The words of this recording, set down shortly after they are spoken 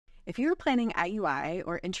If you're planning IUI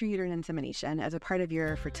or intrauterine insemination as a part of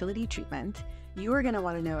your fertility treatment, you are going to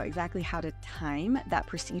want to know exactly how to time that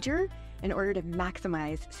procedure in order to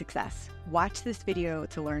maximize success. Watch this video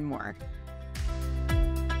to learn more.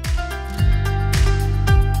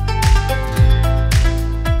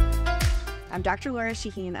 I'm Dr. Lora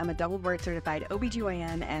Shahine. I'm a double board certified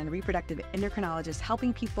OBGYN and reproductive endocrinologist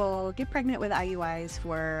helping people get pregnant with IUIs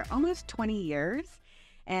for almost 20 years.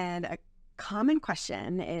 And a common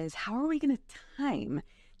question is, how are we going to time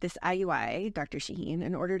this IUI, Dr. Shahine,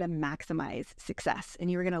 in order to maximize success? And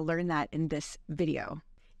you're going to learn that in this video.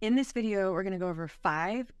 In this video, we're going to go over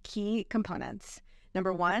 5 key components.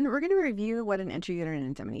 Number 1, we're going to review what an intrauterine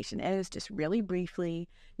insemination is, just really briefly.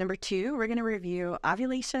 Number 2, we're going to review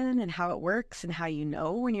ovulation and how it works and how you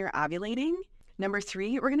know when you're ovulating. Number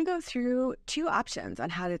 3, we're going to go through 2 options on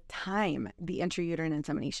how to time the intrauterine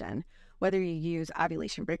insemination. Whether you use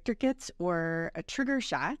ovulation predictor kits or a trigger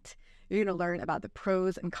shot, you're going to learn about the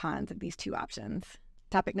pros and cons of these 2 options.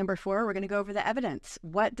 Topic number 4, we're going to go over the evidence.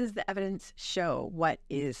 What does the evidence show? What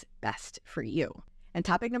is best for you? And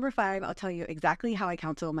topic number 5, I'll tell you exactly how I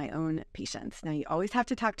counsel my own patients. Now, you always have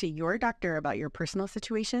to talk to your doctor about your personal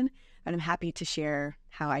situation, but I'm happy to share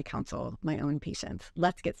how I counsel my own patients.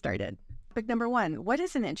 Let's get started. Topic number 1, what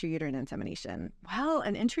is an intrauterine insemination? Well,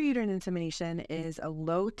 an intrauterine insemination is a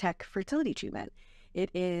low-tech fertility treatment. It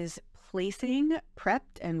is placing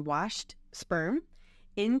prepped and washed sperm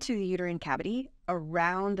into the uterine cavity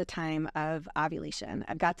around the time of ovulation.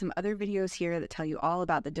 I've got some other videos here that tell you all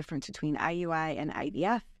about the difference between IUI and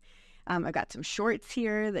IVF. I've got some shorts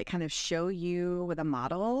here that kind of show you with a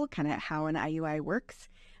model kind of how an IUI works.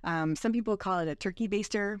 Some people call it a turkey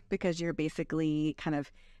baster because you're basically kind of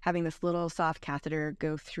having this little soft catheter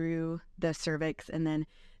go through the cervix, and then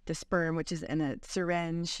the sperm, which is in a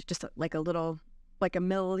syringe, just like a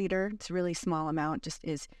milliliter, it's a really small amount, just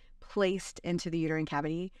is placed into the uterine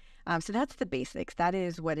cavity. So that's the basics. That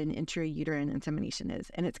is what an intrauterine insemination is.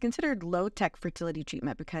 And it's considered low-tech fertility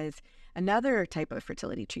treatment because another type of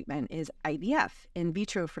fertility treatment is IVF, in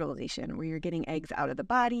vitro fertilization, where you're getting eggs out of the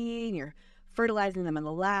body and you're fertilizing them in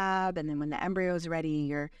the lab. And then when the embryo is ready,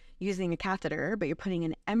 you're using a catheter, but you're putting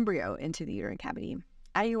an embryo into the uterine cavity.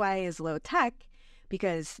 IUI is low-tech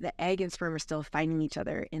because the egg and sperm are still finding each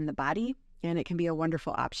other in the body, and it can be a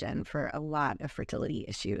wonderful option for a lot of fertility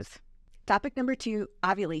issues. Topic number 2,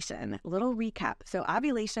 ovulation. A little recap. So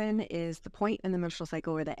ovulation is the point in the menstrual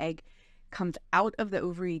cycle where the egg comes out of the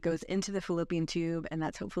ovary, goes into the fallopian tube, and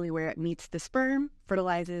that's hopefully where it meets the sperm,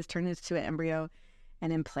 fertilizes, turns into an embryo,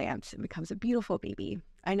 and implants and becomes a beautiful baby.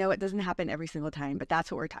 I know it doesn't happen every single time, but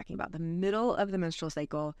that's what we're talking about. The middle of the menstrual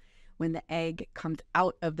cycle, when the egg comes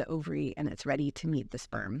out of the ovary and it's ready to meet the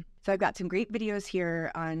sperm. So I've got some great videos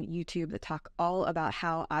here on YouTube that talk all about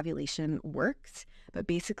how ovulation works. But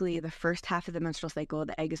basically, the first half of the menstrual cycle,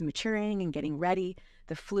 the egg is maturing and getting ready.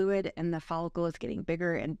 The fluid in the follicle is getting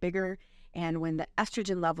bigger and bigger. And when the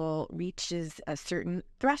estrogen level reaches a certain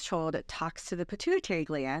threshold, it talks to the pituitary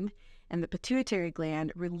gland. And the pituitary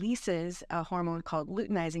gland releases a hormone called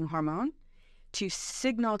luteinizing hormone to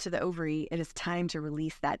signal to the ovary it is time to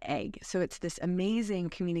release that egg. So it's this amazing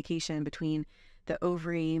communication between the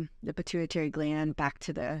ovary, the pituitary gland, back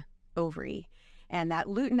to the ovary. And that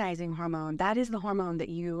luteinizing hormone, that is the hormone that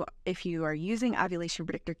you, if you are using ovulation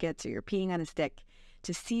predictor kits or you're peeing on a stick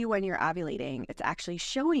to see when you're ovulating, it's actually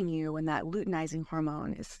showing you when that luteinizing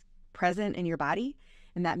hormone is present in your body.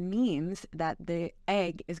 And that means that the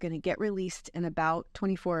egg is going to get released in about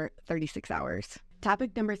 36 hours.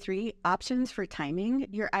 Topic number 3, options for timing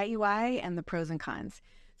your IUI and the pros and cons.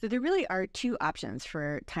 So there really are 2 options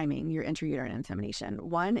for timing your intrauterine insemination.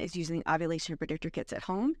 One is using ovulation predictor kits at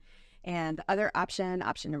home. And the other option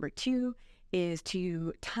number 2, is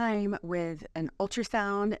to time with an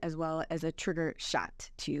ultrasound as well as a trigger shot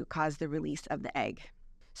to cause the release of the egg.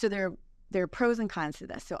 So there are pros and cons to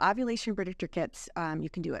this. So ovulation predictor kits, you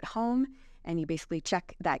can do at home, and you basically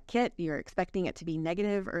check that kit. You're expecting it to be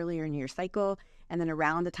negative earlier in your cycle, and then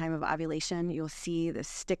around the time of ovulation, you'll see the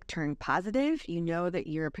stick turn positive. You know that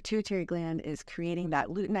your pituitary gland is creating that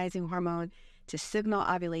luteinizing hormone to signal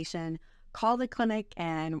ovulation. Call the clinic,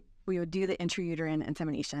 and we will do the intrauterine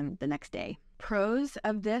insemination the next day. Pros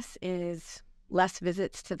of this is less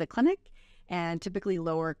visits to the clinic and typically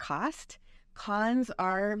lower cost. Cons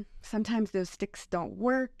are sometimes those sticks don't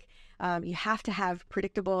work. You have to have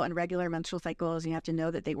predictable and regular menstrual cycles. You have to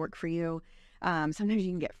know that they work for you. Sometimes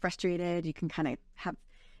you can get frustrated. You can kind of have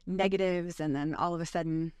negatives, and then all of a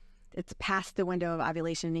sudden it's past the window of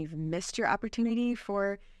ovulation. You've missed your opportunity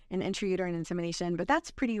for an intrauterine insemination, but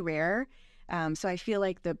that's pretty rare. So I feel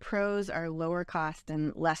like the pros are lower cost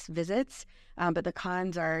and less visits, but the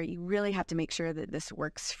cons are you really have to make sure that this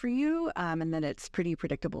works for you and that it's pretty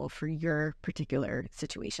predictable for your particular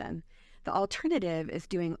situation. The alternative is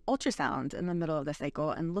doing ultrasound in the middle of the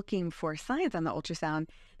cycle and looking for signs on the ultrasound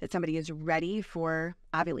that somebody is ready for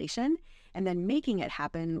ovulation and then making it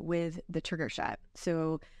happen with the trigger shot.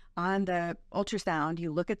 So on the ultrasound,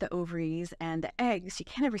 you look at the ovaries and the eggs. You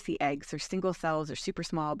can't ever see eggs. They're single cells, they're super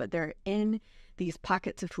small, but they're in these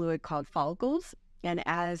pockets of fluid called follicles. And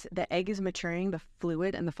as the egg is maturing, the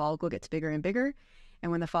fluid in the follicle gets bigger and bigger.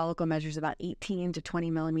 And when the follicle measures about 18 to 20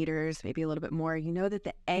 millimeters, maybe a little bit more, you know that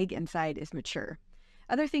the egg inside is mature.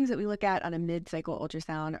 Other things that we look at on a mid-cycle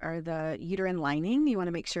ultrasound are the uterine lining. You want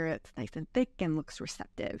to make sure it's nice and thick and looks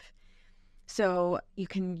receptive. So you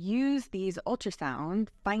can use these ultrasound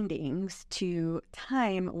findings to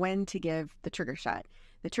time when to give the trigger shot.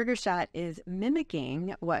 The trigger shot is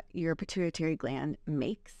mimicking what your pituitary gland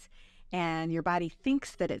makes, and your body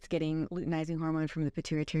thinks that it's getting luteinizing hormone from the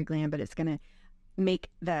pituitary gland, but it's going to make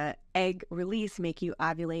the egg release, make you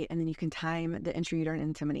ovulate, and then you can time the intrauterine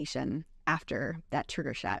insemination after that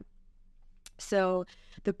trigger shot. So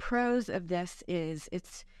the pros of this is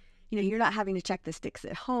you're not having to check the sticks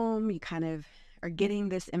at home. You kind of are getting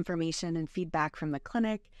this information and feedback from the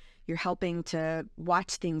clinic. You're helping to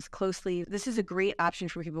watch things closely. This is a great option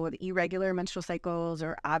for people with irregular menstrual cycles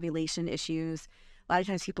or ovulation issues. A lot of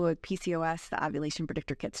times people with PCOS, the ovulation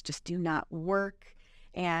predictor kits just do not work.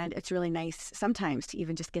 And it's really nice sometimes to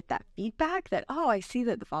even just get that feedback that, oh, I see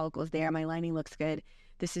that the follicle is there. My lining looks good.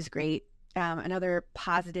 This is great. Another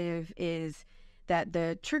positive is that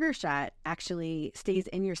the trigger shot actually stays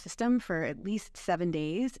in your system for at least 7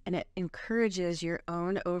 days, and it encourages your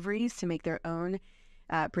own ovaries to make their own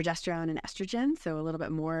progesterone and estrogen, so a little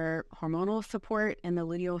bit more hormonal support in the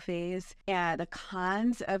luteal phase. And the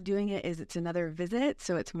cons of doing it is it's another visit,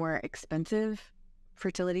 so it's more expensive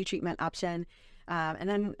fertility treatment option. And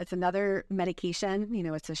then it's another medication,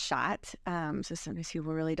 it's a shot. So sometimes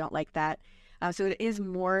people really don't like that. So it is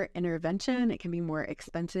more intervention. It can be more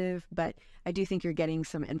expensive, but I do think you're getting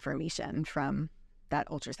some information from that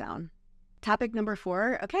ultrasound. Topic number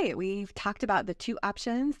 4. Okay, we've talked about the two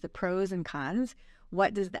options, the pros and cons.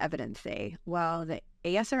 What does the evidence say? Well, the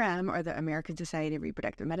ASRM, or the American Society of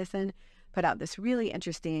Reproductive Medicine, put out this really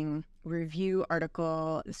interesting review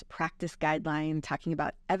article, this practice guideline talking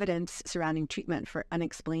about evidence surrounding treatment for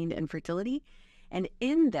unexplained infertility. And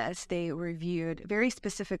in this, they reviewed very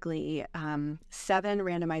specifically 7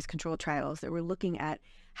 randomized controlled trials that were looking at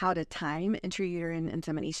how to time intrauterine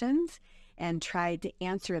inseminations and tried to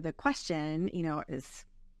answer the question, is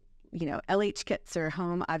LH kits or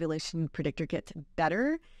home ovulation predictor kits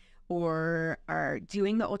better, or are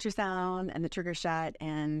doing the ultrasound and the trigger shot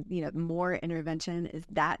and more intervention, is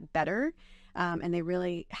that better? And they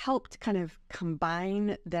really helped kind of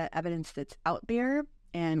combine the evidence that's out there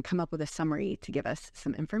and come up with a summary to give us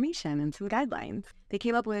some information and some guidelines. They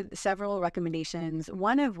came up with several recommendations,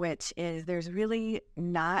 one of which is there's really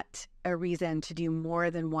not a reason to do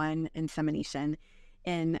more than one insemination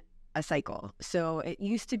in a cycle. So it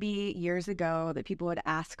used to be years ago that people would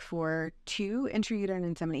ask for 2 intrauterine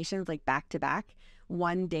inseminations, like back to back,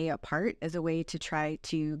 1 day apart, as a way to try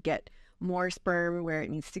to get more sperm where it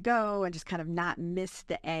needs to go and just kind of not miss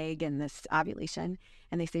the egg and this ovulation.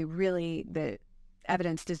 And they say really the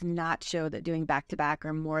evidence does not show that doing back to back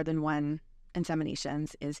or more than one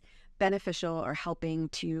inseminations is beneficial or helping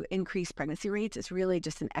to increase pregnancy rates. It's really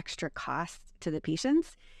just an extra cost to the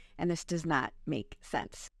patients, and this does not make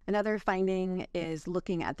sense. Another finding is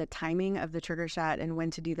looking at the timing of the trigger shot and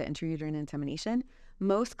when to do the intrauterine insemination.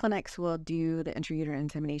 Most clinics will do the intrauterine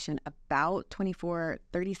insemination about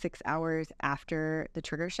 36 hours after the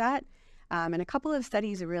trigger shot. And a couple of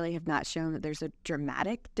studies really have not shown that there's a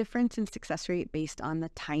dramatic difference in success rate based on the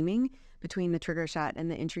timing between the trigger shot and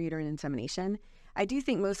the intrauterine insemination. I do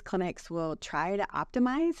think most clinics will try to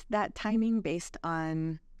optimize that timing based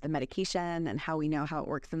on the medication and how we know how it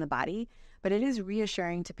works in the body. But it is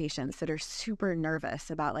reassuring to patients that are super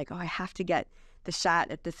nervous about I have to get the shot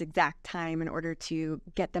at this exact time in order to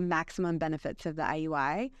get the maximum benefits of the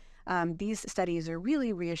IUI. These studies are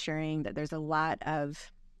really reassuring that there's a lot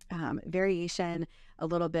of variation, a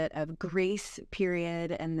little bit of grace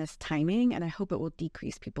period in this timing, and I hope it will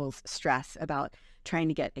decrease people's stress about trying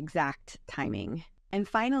to get exact timing. And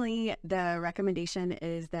finally, the recommendation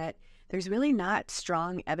is that there's really not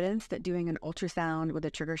strong evidence that doing an ultrasound with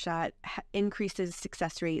a trigger shot increases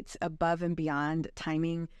success rates above and beyond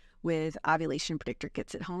timing with ovulation predictor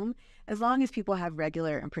kits at home, as long as people have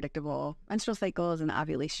regular and predictable menstrual cycles and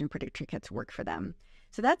ovulation predictor kits work for them.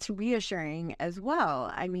 So that's reassuring as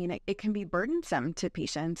well. I mean, it can be burdensome to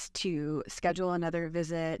patients to schedule another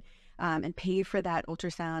visit and pay for that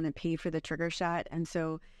ultrasound and pay for the trigger shot. And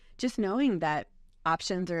so just knowing that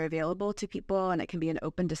options are available to people and it can be an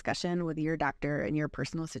open discussion with your doctor and your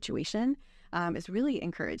personal situation is really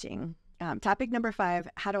encouraging. Topic number 5,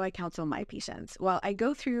 how do I counsel my patients? Well, I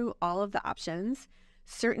go through all of the options.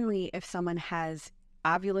 Certainly, if someone has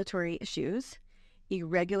ovulatory issues,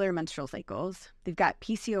 irregular menstrual cycles, they've got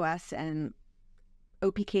PCOS and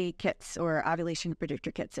OPK kits or ovulation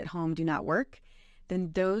predictor kits at home do not work,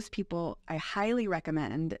 then those people, I highly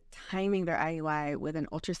recommend timing their IUI with an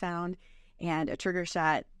ultrasound and a trigger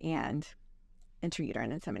shot and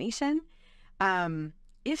intrauterine insemination.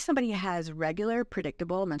 If somebody has regular,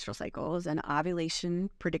 predictable menstrual cycles and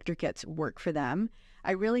ovulation predictor kits work for them,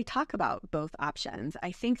 I really talk about both options.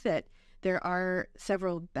 I think that there are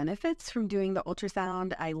several benefits from doing the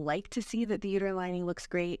ultrasound. I like to see that the uterine lining looks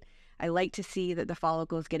great. I like to see that the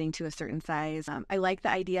follicle is getting to a certain size. I like the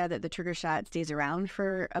idea that the trigger shot stays around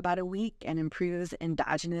for about a week and improves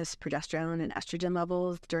endogenous progesterone and estrogen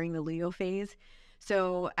levels during the luteal phase.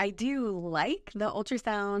 So I do like the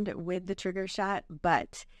ultrasound with the trigger shot,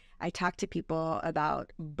 but I talk to people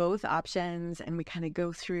about both options and we kind of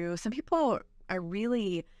go through. Some people are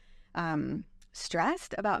really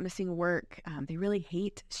stressed about missing work. They really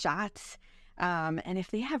hate shots. And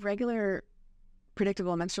if they have regular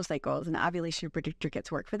predictable menstrual cycles and ovulation predictor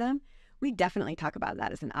kits work for them, we definitely talk about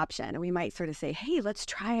that as an option. And we might sort of say, hey, let's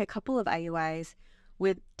try a couple of IUIs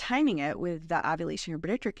with timing it with the ovulation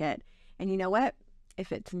predictor kit. And you know what?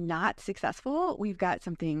 If it's not successful, we've got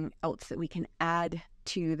something else that we can add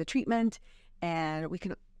to the treatment, and we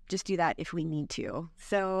can just do that if we need to.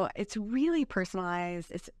 So it's really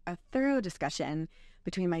personalized. It's a thorough discussion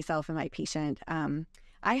between myself and my patient.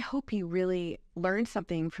 I hope you really learned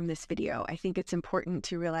something from this video. I think it's important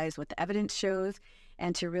to realize what the evidence shows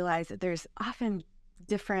and to realize that there's often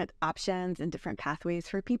different options and different pathways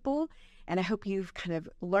for people. And I hope you've kind of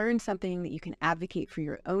learned something that you can advocate for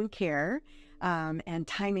your own care and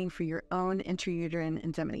timing for your own intrauterine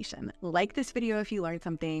insemination. Like this video if you learned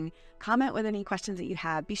something, comment with any questions that you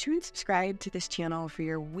have. Be sure and subscribe to this channel for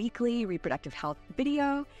your weekly reproductive health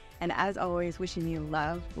video. And as always, wishing you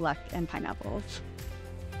love, luck, and pineapples.